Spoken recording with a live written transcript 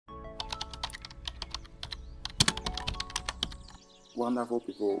Wonderful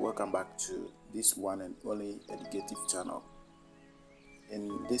people, welcome back to this one and only educative channel.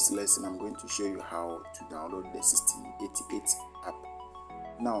 In this lesson, I'm going to show you how to download the 1688 app.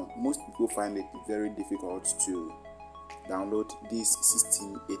 Now, most people find it very difficult to download this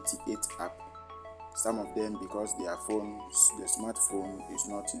 1688 app. Some of them because their phones, the smartphone is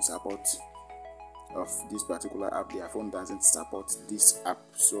not in support of this particular app. Their phone doesn't support this app.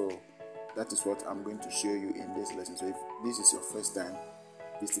 So that is what I'm going to show you in this lesson. So if this is your first time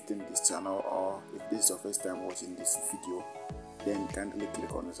visiting this channel, or if this is your first time watching this video, then kindly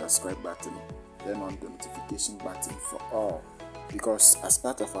click on the subscribe button, then on the notification button for all, because as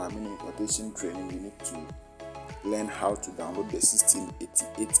part of our mini importation training, we need to learn how to download the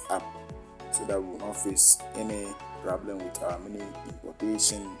 1688 app so that we will not face any problem with our mini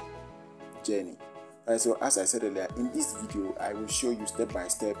importation journey. So as I said earlier, in this video I will show you step by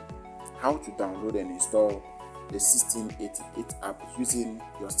step how to download and install the 1688 app using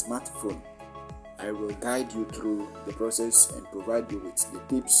your smartphone. I will guide you through the process and provide you with the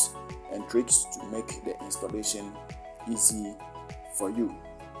tips and tricks to make the installation easy for you.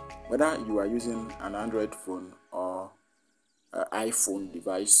 Whether you are using an Android phone or an iPhone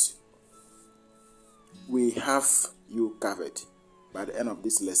device, we have you covered. By the end of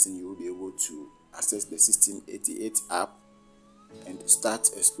this lesson, you will be able to access the 1688 app and start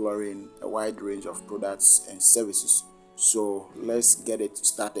exploring a wide range of products and services. So let's get it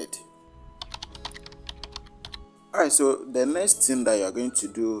started. Alright, so the next thing that you are going to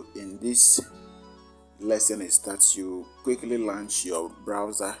do in this lesson is that you quickly launch your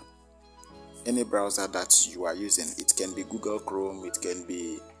browser, any browser that you are using. It can be Google Chrome, it can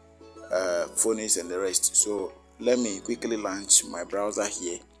be Phoenix and the rest. So let me quickly launch my browser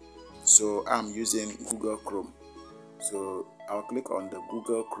here. So I'm using Google Chrome. So I'll click on the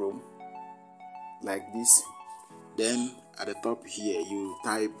Google Chrome like this. Then at the top here, you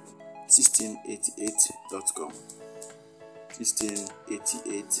type 1688.com.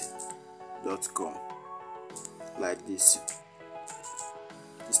 1688.com like this.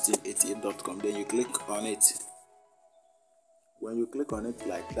 1688.com. Then you click on it. When you click on it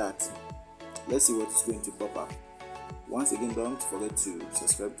like that, let's see what is going to pop up. Once again, don't forget to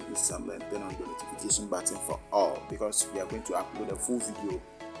subscribe to this channel and turn on the notification button for all, because we are going to upload a full video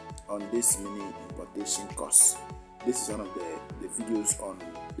on this mini importation course. This is one of the videos on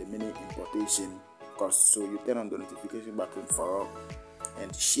the mini importation course. So you turn on the notification button for all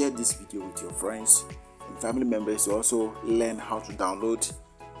and share this video with your friends and family members to also learn how to download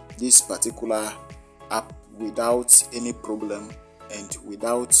this particular app without any problem and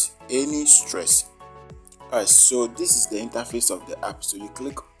without any stress. Alright, so this is the interface of the app. So you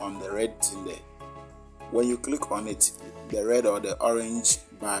click on the red thing there. When you click on it, the red or the orange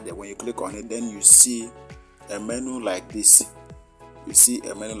bar there, when you click on it, then you see a menu like this. You see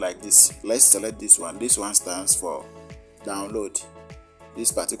a menu like this. Let's select this one. This one stands for download.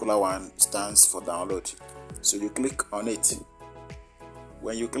 This particular one stands for download. So you click on it.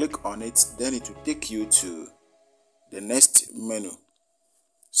 When you click on it, then it will take you to the next menu.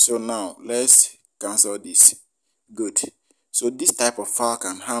 So now let's cancel this. Good. So this type of file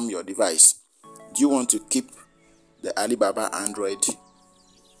can harm your device. Do you want to keep the Alibaba Android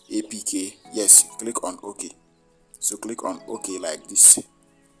APK? Yes, click on OK. So click on OK like this.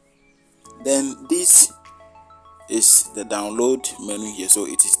 Then this is the download menu here. So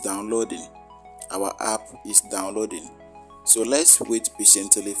it is downloading. Our app is downloading. So let's wait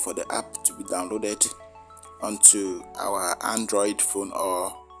patiently for the app to be downloaded onto our Android phone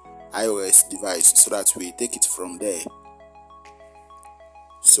or iOS device so that we take it from there.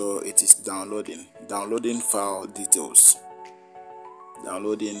 So it is downloading file details.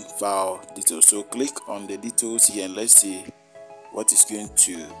 Downloading file details. So click on the details here and let's see what is going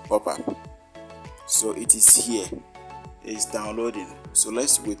to pop up. So it is here. It's downloading. So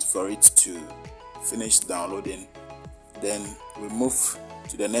let's wait for it to finish downloading. Then we move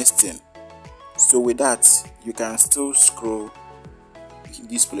to the next thing. So with that, you can still scroll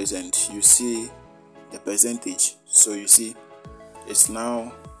this place and you see the percentage. So you see it's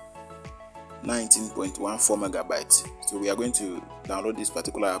now 19.14 megabytes. So we are going to download this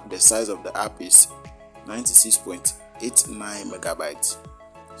particular app. The size of the app is 96.89 megabytes.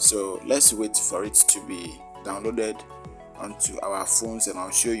 So let's wait for it to be downloaded onto our phones and I'll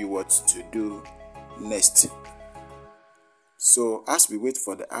show you what to do next. So as we wait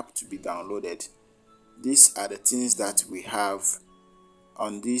for the app to be downloaded, these are the things that we have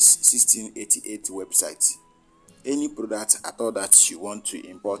on this 1688 website. Any product at all that you want to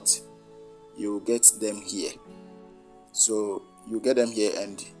import, you will get them here. So you get them here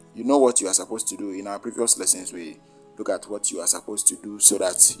and you know what you are supposed to do. In our previous lessons, we look at what you are supposed to do so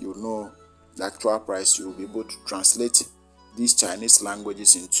that you know the actual price. You will be able to translate these Chinese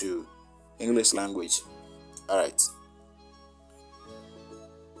languages into English language. Alright,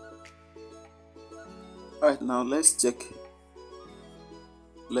 now let's check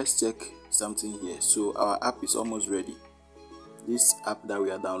something here. So our app is almost ready. This app that we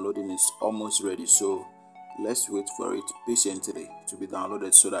are downloading is almost ready, so let's wait for it patiently to be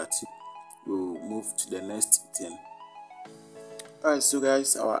downloaded so that we'll move to the next thing. Alright, so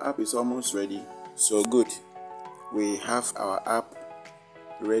guys, our app is almost ready. So good, we have our app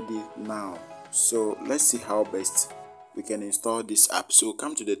ready now. So let's see how best we can install this app. So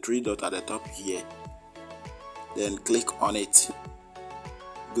come to the three dot at the top here, then click on it.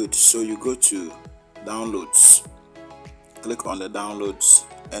 Good, so you go to downloads, click on the downloads,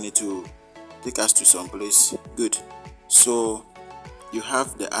 and it will take us to some place. Good, so you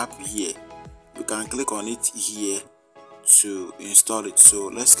have the app here. You can click on it here to install it. So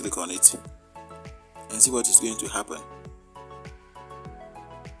let's click on it and see what is going to happen.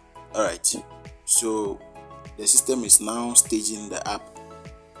 Alright, so the system is now staging the app.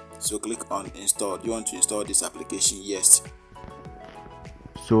 So click on install. Do you want to install this application? Yes.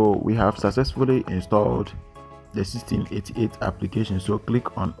 So we have successfully installed the 1688 application. So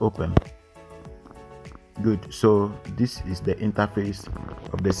click on open. Good, so this is the interface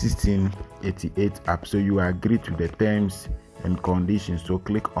of the 1688 app. So you agree to the terms and conditions, so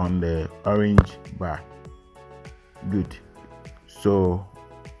click on the orange bar. Good, so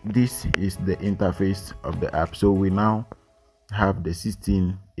this is the interface of the app. So we now have the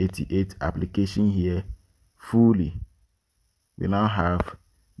 1688 application here fully. We now have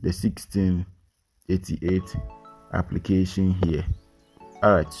the 1688 application here.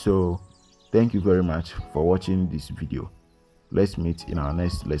 Alright, so thank you very much for watching this video. Let's meet in our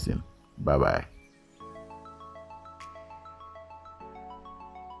next lesson. Bye bye.